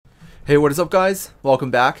Hey, what is up, guys?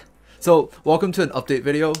 Welcome back. So, welcome to an update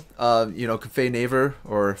video. KOPLAYER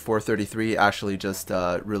or 433 actually just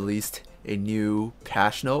released a new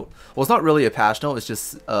patch note. Well, it's not really a patch note. It's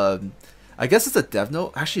just, I guess it's a dev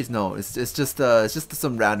note. Actually, no. It's just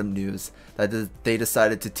some random news that they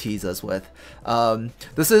decided to tease us with.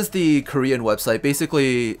 This is the Korean website.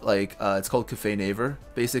 Basically, like it's called KOPLAYER.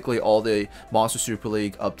 Basically, all the Monster Super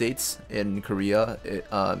League updates in Korea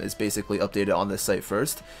is basically updated on this site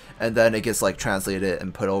first, and then it gets like translated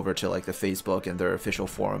and put over to like the Facebook and their official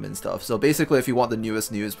forum and stuff. So basically, if you want the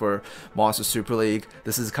newest news for Monster Super League,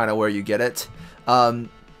 this is kind of where you get it.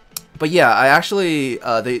 But yeah, I actually,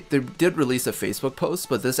 they did release a Facebook post,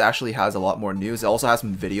 but this actually has a lot more news. It also has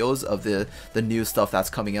some videos of the new stuff that's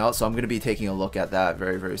coming out, so I'm going to be taking a look at that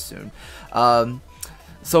very, very soon.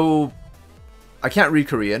 So, I can't read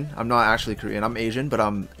Korean. I'm not actually Korean. I'm Asian, but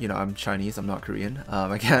I'm Chinese. I'm not Korean.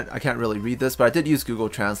 I can't really read this, but I did use Google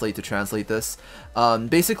Translate to translate this.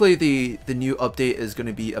 Basically, the new update is going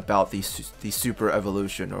to be about the super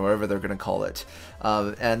evolution, or whatever they're going to call it.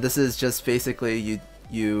 And this is just basically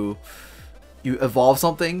you evolve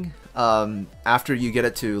something after you get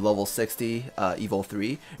it to level 60 Evo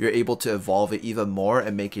 3. You're able to evolve it even more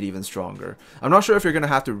and make it even stronger. I'm not sure if you're gonna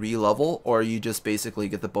have to re-level or you just basically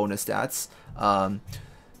get the bonus stats. I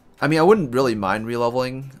mean, I wouldn't really mind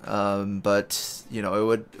re-leveling, but you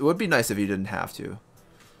know, it would be nice if you didn't have to.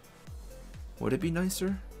 Would it be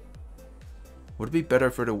nicer? Would it be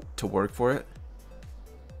better for it to work for it?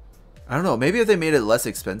 I don't know, maybe if they made it less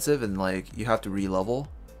expensive and like you have to re-level,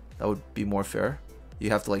 that would be more fair. You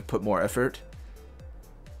have to like put more effort.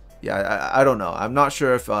 Yeah, I don't know. I'm not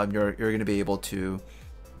sure if you're gonna be able to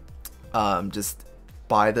just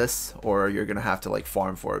buy this, or you're gonna have to like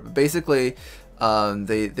farm for it. But basically,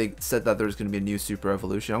 they said that there's gonna be a new super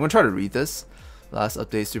evolution. I'm gonna try to read this. Last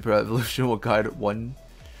update, super evolution will guide one.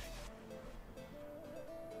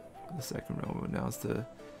 The second round will announce the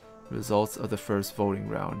results of the first voting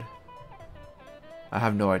round. I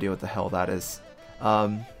have no idea what the hell that is.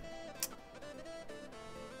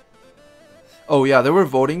 Oh yeah, they were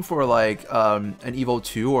voting for like an Evo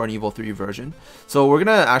 2 or an Evo 3 version. So we're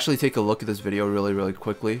gonna actually take a look at this video really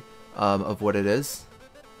quickly of what it is.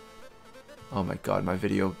 Oh my god, my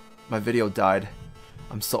video died.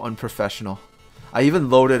 I'm so unprofessional. I even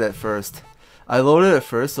loaded it first. I loaded it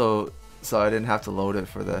first so I didn't have to load it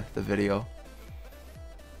for the video.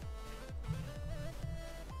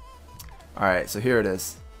 Alright, so here it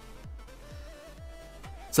is.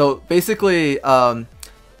 So basically, the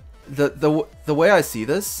way I see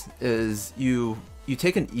this is you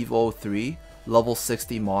take an Evo 3 level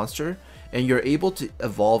 60 monster and you're able to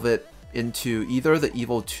evolve it into either the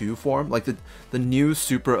Evo 2 form, like the new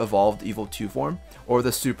super evolved Evo 2 form, or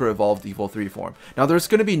the super evolved Evo 3 form. Now there's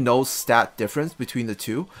going to be no stat difference between the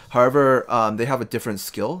two. However, they have a different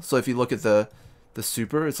skill. So if you look at the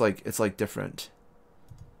super, it's like different.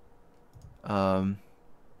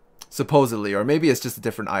 Supposedly, or maybe it's just a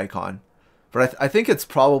different icon, but I think it's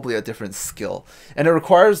probably a different skill, and it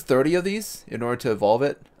requires 30 of these in order to evolve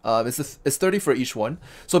it. It's 30 for each one,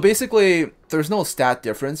 so basically there's no stat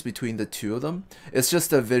difference between the two of them. It's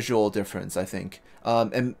just a visual difference, I think,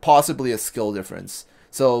 and possibly a skill difference.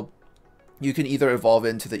 So you can either evolve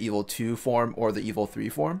into the Evo 2 form or the Evo 3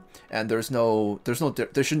 form, and there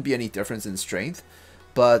shouldn't be any difference in strength.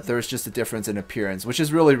 But there's just a difference in appearance, which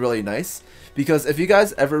is really nice. Because if you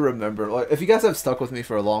guys ever remember, like if you guys have stuck with me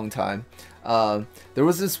for a long time, there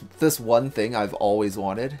was this one thing I've always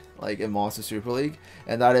wanted, like in Monster Super League,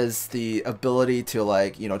 and that is the ability to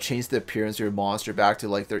like, you know, change the appearance of your monster back to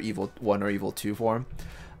like their Evo 1 or Evo 2 form.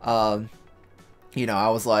 You know, I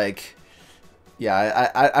was like,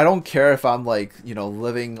 yeah, I don't care if I'm like, you know,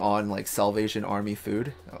 living on like Salvation Army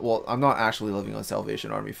food. Well, I'm not actually living on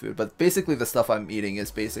Salvation Army food, but basically the stuff I'm eating is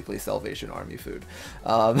basically Salvation Army food.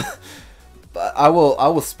 But I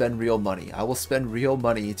will spend real money. I will spend real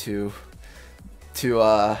money to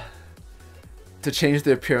change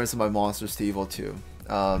the appearance of my monsters to Evo 2.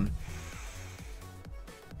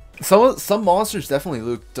 Some monsters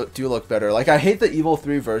definitely do look better. Like I hate the Evo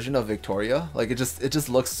 3 version of Victoria. Like it just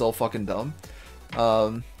looks so fucking dumb.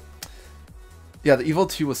 Yeah, the Evo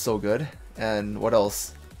 2 was so good. And what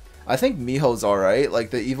else? I think Miho's alright. Like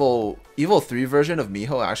the Evo 3 version of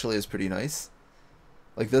Miho actually is pretty nice.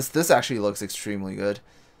 Like this actually looks extremely good.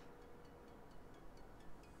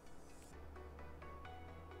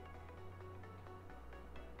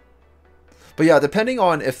 But yeah, depending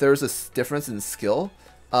on if there's a difference in skill,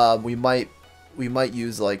 we might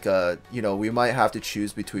use like you know, we might have to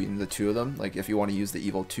choose between the two of them, like if you want to use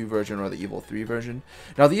the Evo 2 version or the Evo 3 version.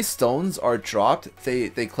 Now these stones are dropped. They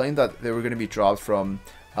claim that they were going to be dropped from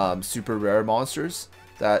super rare monsters.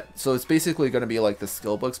 So it's basically going to be like the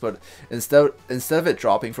skill books, but instead of it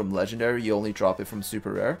dropping from legendary, you only drop it from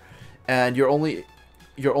super rare, and you're only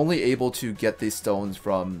able to get these stones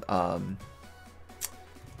from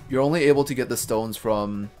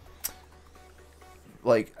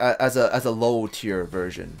like as a low tier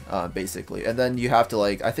version, basically. And then you have to,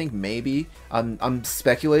 like, I think maybe I'm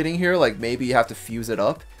speculating here, like maybe you have to fuse it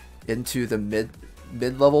up into the mid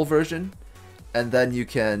level version, and then you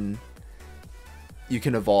can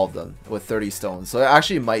evolve them with 30 stones. So it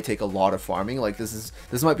actually might take a lot of farming. Like this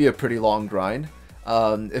might be a pretty long grind.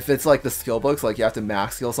 If it's like the skill books, like you have to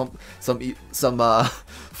max skill some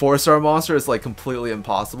 4-star monster, it's like completely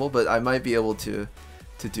impossible. But I might be able to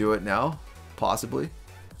do it now, possibly.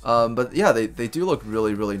 But yeah, they do look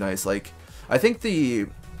really nice. Like, I think the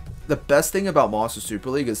best thing about Monster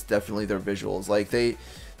Super League is definitely their visuals. Like they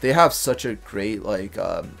have such a great like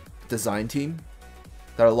design team,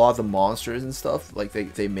 that a lot of the monsters and stuff like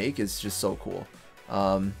they make is just so cool.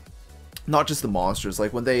 Not just the monsters,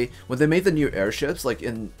 like when they made the new airships, like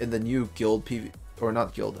in the new guild PV, or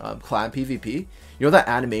not guild, clan PvP, you know that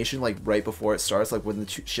animation like right before it starts, like when the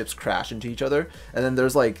two ships crash into each other, and then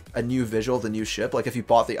there's like a new visual of the new ship. Like if you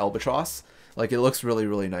bought the Albatross, like it looks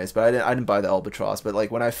really nice. But I didn't buy the Albatross, but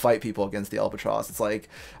like when I fight people against the Albatross, it's like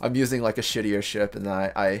I'm using like a shittier ship, and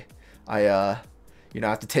then I you know,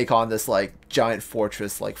 have to take on this like giant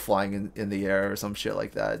fortress like flying in the air or some shit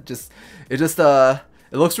like that.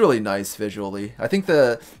 It looks really nice visually. I think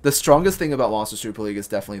the strongest thing about Monster Super League is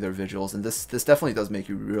definitely their visuals, and this definitely does make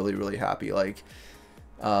you really happy. Like,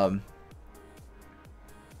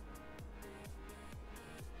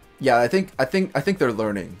 yeah, I think they're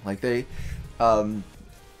learning. Like they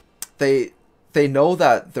know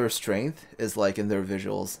that their strength is like in their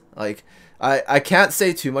visuals. Like I can't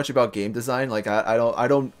say too much about game design. Like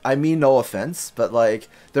I mean no offense, but like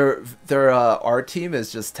their art team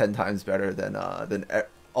is just 10 times better than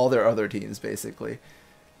all their other teams basically.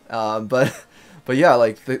 But yeah,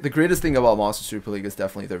 like the greatest thing about Monster Super League is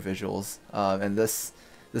definitely their visuals. And this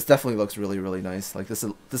definitely looks really nice. Like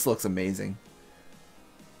this looks amazing.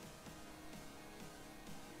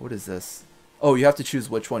 What is this? Oh, you have to choose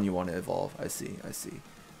which one you want to evolve. I see.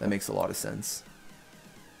 That makes a lot of sense.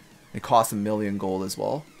 It costs 1 million gold as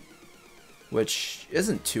well, which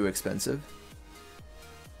isn't too expensive.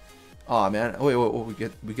 Oh man, wait,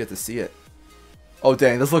 we get to see it. Oh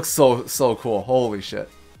dang, this looks so cool. Holy shit.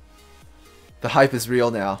 The hype is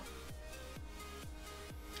real now.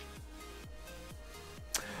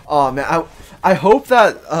 Oh man, I hope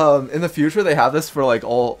that in the future they have this for like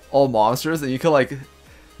all monsters, and you can like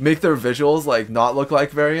make their visuals like not look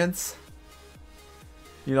like variants.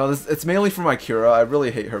 You know, it's mainly for my Kira. I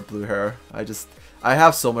really hate her blue hair. I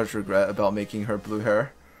have so much regret about making her blue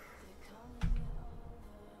hair.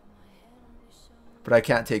 But I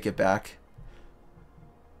can't take it back.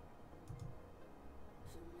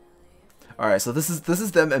 Alright, so this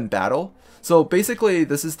is them in battle. So basically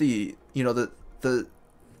this is the, you know,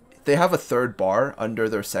 they have a third bar under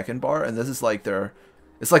their second bar, and this is like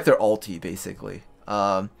it's like their ulti basically.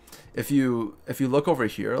 If you look over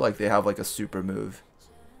here, like they have like a super move.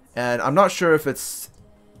 And I'm not sure if it's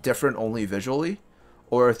different only visually,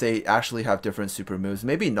 or if they actually have different super moves.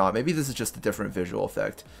 Maybe not. Maybe this is just a different visual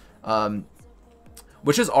effect.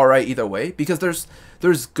 Which is alright either way, because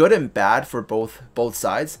there's good and bad for both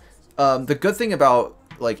sides. The good thing about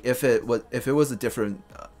like if it was a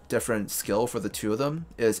different skill for the two of them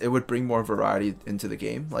is it would bring more variety into the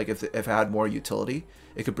game. Like if it had more utility,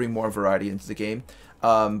 it could bring more variety into the game.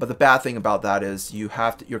 But the bad thing about that is you're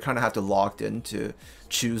kind of have to locked in to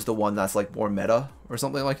choose the one that's like more meta or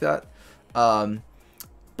something like that.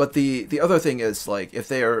 But the other thing is, like, if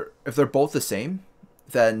they're both the same,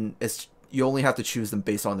 then you only have to choose them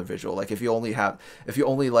based on the visual. Like if you only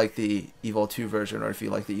like the Evo 2 version, or if you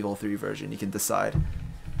like the Evo 3 version, you can decide.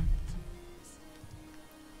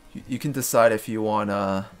 You can decide if you want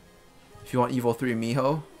Evo 3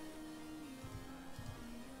 Miho,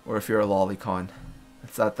 or if you're a Lolicon.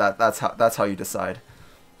 That's how you decide.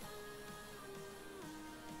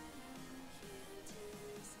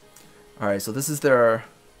 Alright, so this is their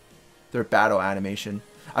battle animation.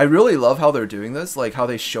 I really love how they're doing this, like how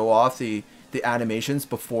they show off the animations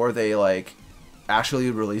before they like actually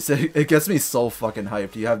release it. It gets me so fucking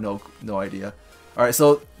hyped. You have no idea. Alright,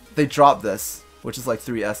 so they drop this, which is like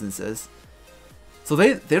 3 essences. So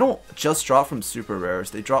they don't just drop from super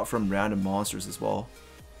rares, they drop from random monsters as well.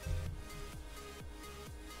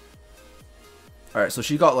 Alright, so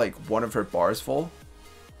she got like one of her bars full.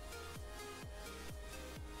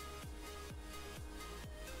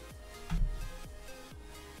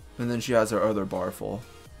 And then she has her other bar full.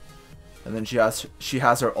 And then she has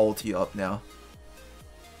her ulti up now.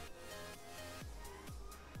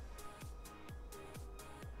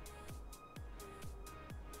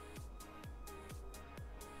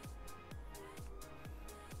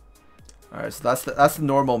 Alright, so that's the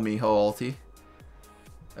normal Miho ulti.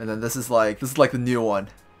 And then this is like the new one.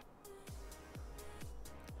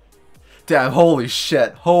 Damn, holy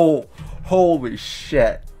shit. Holy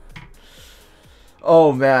shit.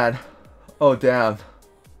 Oh man. Oh damn.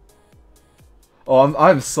 Oh,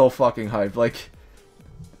 I'm so fucking hyped.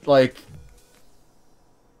 Like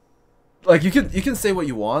you can say what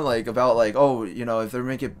you want, like, about, like, oh, you know, if they're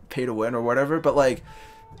making it pay to win or whatever, but like,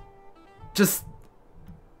 just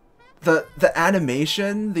the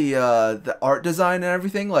animation, the art design and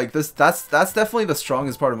everything, like, that's definitely the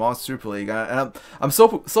strongest part of Monster Super League, and I'm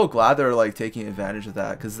so glad they're like taking advantage of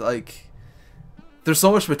that, because like, there's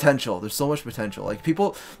so much potential. There's so much potential. Like,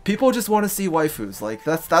 people just want to see waifus. Like,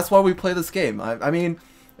 that's why we play this game. I mean,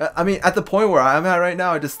 at the point where I'm at right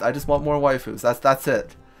now, I just want more waifus. That's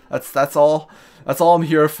it. That's all I'm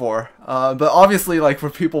here for. But obviously, like,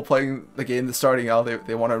 for people playing the game that's starting out,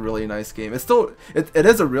 they want a really nice game. It's still it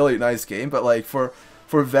is a really nice game, but like for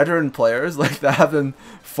veteran players like that have been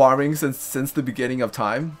farming since the beginning of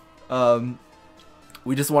time,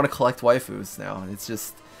 we just want to collect waifus now. It's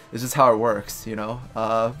just how it works, you know.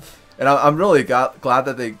 And I'm really glad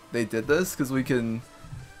that they did this, because we can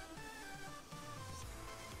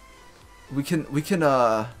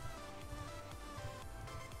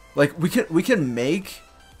make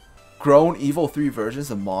grown Evo 3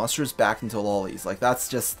 versions of monsters back into lolis. Like,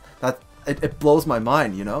 it blows my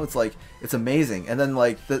mind, you know. It's like, it's amazing. And then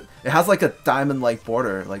like it has like a diamond like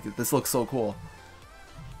border. Like, this looks so cool.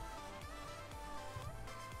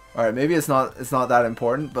 Alright, maybe it's not that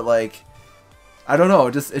important, but like, I don't know,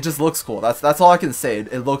 it just looks cool. That's all I can say.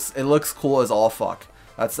 It looks cool as all fuck.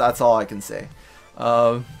 That's all I can say.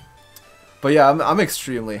 But yeah, I'm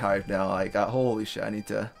extremely hyped now. Like, holy shit, I need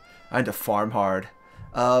to farm hard.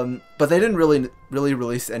 But they didn't really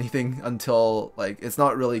release anything until, like, it's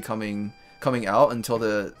not really coming out until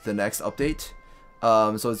the next update.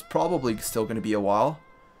 So it's probably still going to be a while.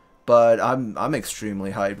 But I'm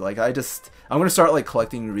extremely hyped. Like, I'm gonna start like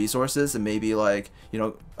collecting resources, and maybe, like, you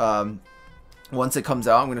know, once it comes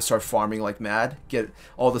out, I'm gonna start farming like mad, get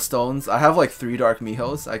all the stones. I have like 3 dark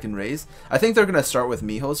Mihos I can raise. I think they're gonna start with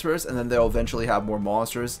Mihos first, and then they'll eventually have more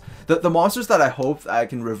monsters. The monsters that I hope I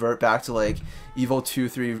can revert back to, like, Evo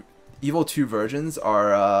 2 versions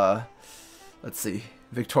are let's see,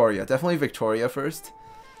 Victoria. Definitely Victoria first,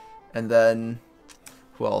 and then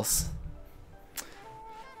who else?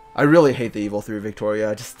 I really hate the Evo 3 Victoria.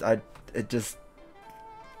 I just can't. The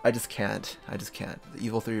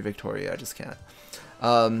Evo 3 Victoria, I just can't.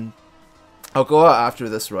 I'll go out after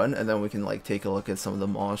this run, and then we can, like, take a look at some of the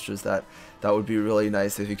monsters that would be really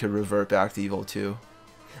nice if you could revert back to Evo 2.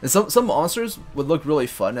 And some monsters would look really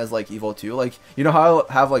fun as, like, Evo 2. Like, you know how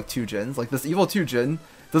I have like 2 Jins? Like, this Evo 2 Jin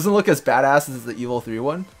doesn't look as badass as the Evo 3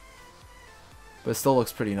 one, but it still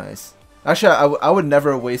looks pretty nice. Actually, I would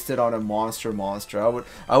never waste it on a monster.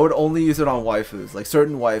 I would only use it on waifus, like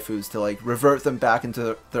certain waifus, to like revert them back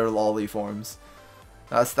into their loli forms.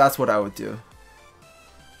 That's what I would do.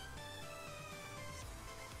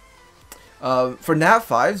 For Nat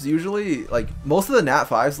 5s, usually, like, most of the Nat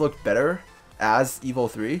 5s look better as Evo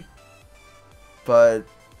 3, but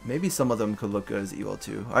maybe some of them could look good as Evo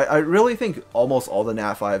 2. I really think almost all the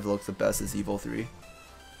Nat 5s look the best as Evo 3.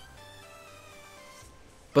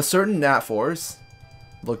 But certain Nat 4s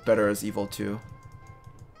look better as Evo 2.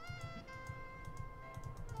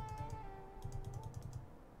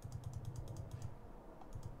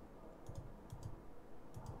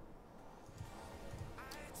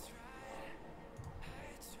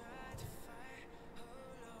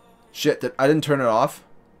 Shit, I didn't turn it off.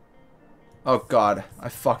 Oh god, I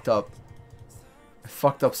fucked up. I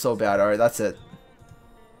fucked up so bad. Alright, that's it.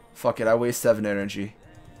 Fuck it, I waste 7 energy.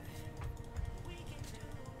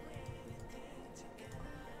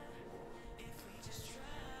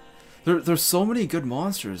 There's so many good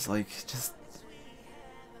monsters, like, just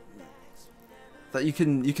that you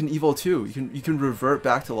can Evo 2. You can revert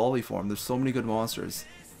back to loli form. There's so many good monsters.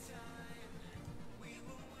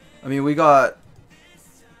 I mean, we got,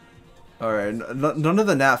 alright, none of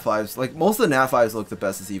the Nat 5s, like, most of the Nat 5s look the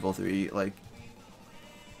best as Evo 3, like,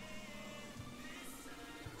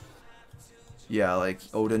 yeah, like,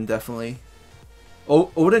 Odin definitely.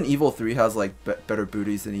 Odin Evo 3 has, like, better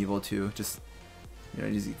booties than Evo 2, just, you know,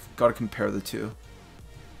 you gotta compare the two.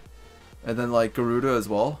 And then, like, Garuda as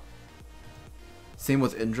well. Same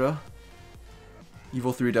with Indra.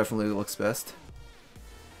 Evo 3 definitely looks best.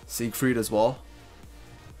 Siegfried as well.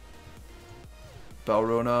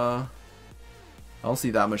 Balrona. I don't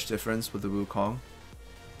see that much difference with the Wukong.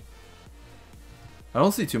 I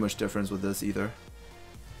don't see too much difference with this either.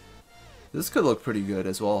 This could look pretty good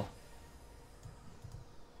as well.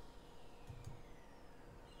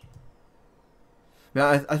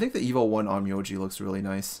 Man, I think the Evo 1 Onmyoji looks really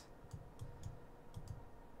nice.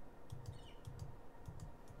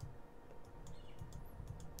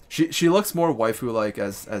 She looks more waifu-like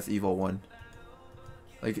as Evo 1.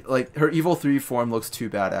 Like her Evo 3 form looks too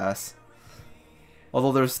badass.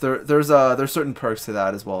 Although there's certain perks to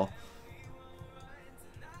that as well.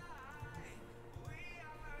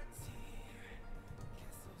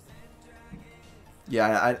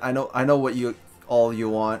 Yeah, I know what you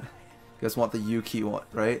want. You guys want the Yuki one,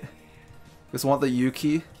 right? You guys want the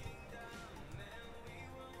Yuki?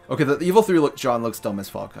 Okay, the Evo 3 John looks dumb as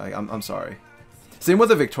fuck. I'm sorry. Same with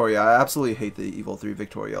the Victoria. I absolutely hate the Evo 3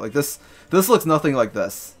 Victoria. Like this looks nothing like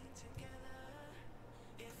this.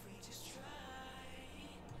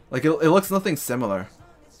 Like it looks nothing similar.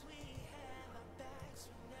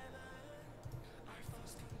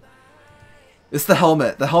 It's the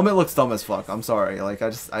helmet. The helmet looks dumb as fuck. I'm sorry. Like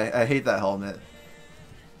I hate that helmet.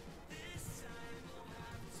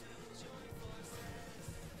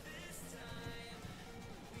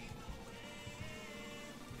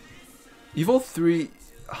 Evo 3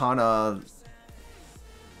 Hana,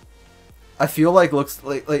 I feel like looks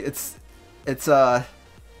like it's too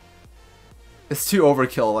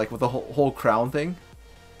overkill, like with the whole crown thing.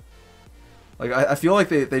 Like I feel like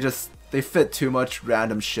they fit too much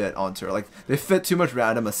random shit onto her. Like they fit too much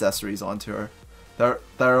random accessories onto her that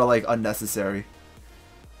are like unnecessary.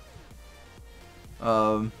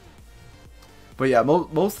 But yeah,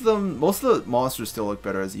 most of the monsters still look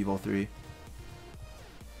better as Evo 3.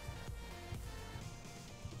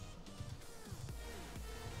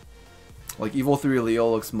 Like Evo 3 Leo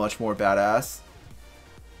looks much more badass.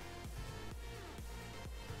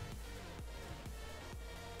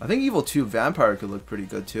 I think Evo 2 Vampire could look pretty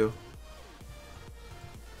good too.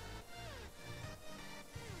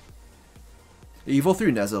 Evo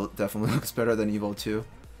 3 Neza definitely looks better than Evo 2.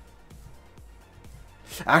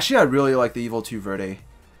 Actually, I really like the Evo 2 Verde.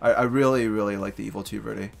 I really like the Evo 2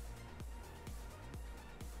 Verde.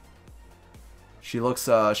 She looks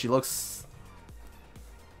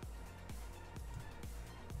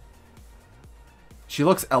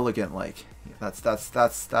elegant, like that's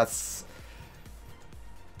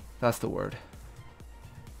the word.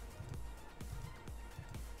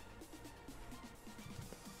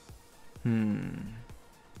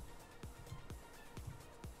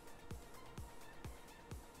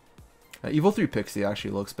 Evo 3 Pixie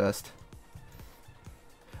actually looks best.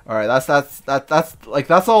 All right,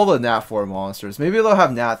 that's all the Nat 4 monsters. Maybe they'll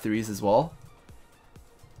have Nat 3s as well.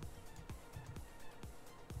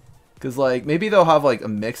 Cause like maybe they'll have like a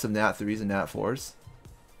mix of Nat 3s and Nat 4s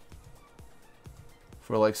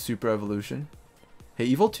for like Super Evolution. Hey,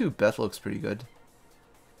 Evo 2 Beth looks pretty good.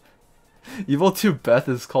 Evo 2 Beth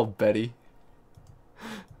is called Betty.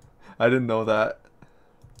 I didn't know that.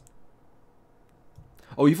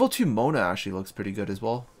 Oh, Evo 2 Mona actually looks pretty good as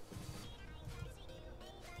well.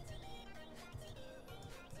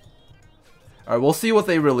 Alright, we'll see what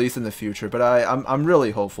they release in the future, but I'm really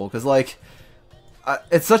hopeful, because like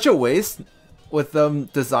it's such a waste with them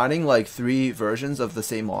designing like 3 versions of the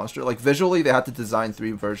same monster. Like visually they have to design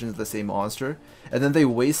 3 versions of the same monster, and then they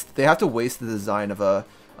have to waste the design of a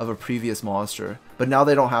previous monster. But now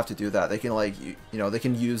they don't have to do that. They can like you know, they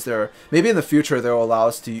can use their, maybe in the future they'll allow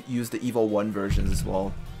us to use the Evo 1 versions as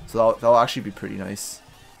well. So that'll actually be pretty nice.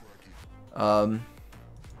 But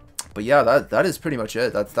yeah, that is pretty much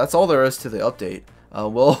it. That's all there is to the update.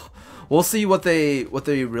 We'll see what they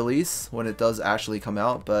release when it does actually come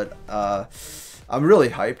out, but I'm really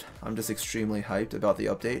hyped. I'm just extremely hyped about the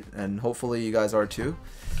update, and hopefully you guys are too.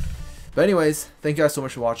 But anyways, thank you guys so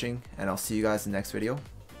much for watching, and I'll see you guys in the next video.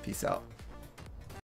 Peace out.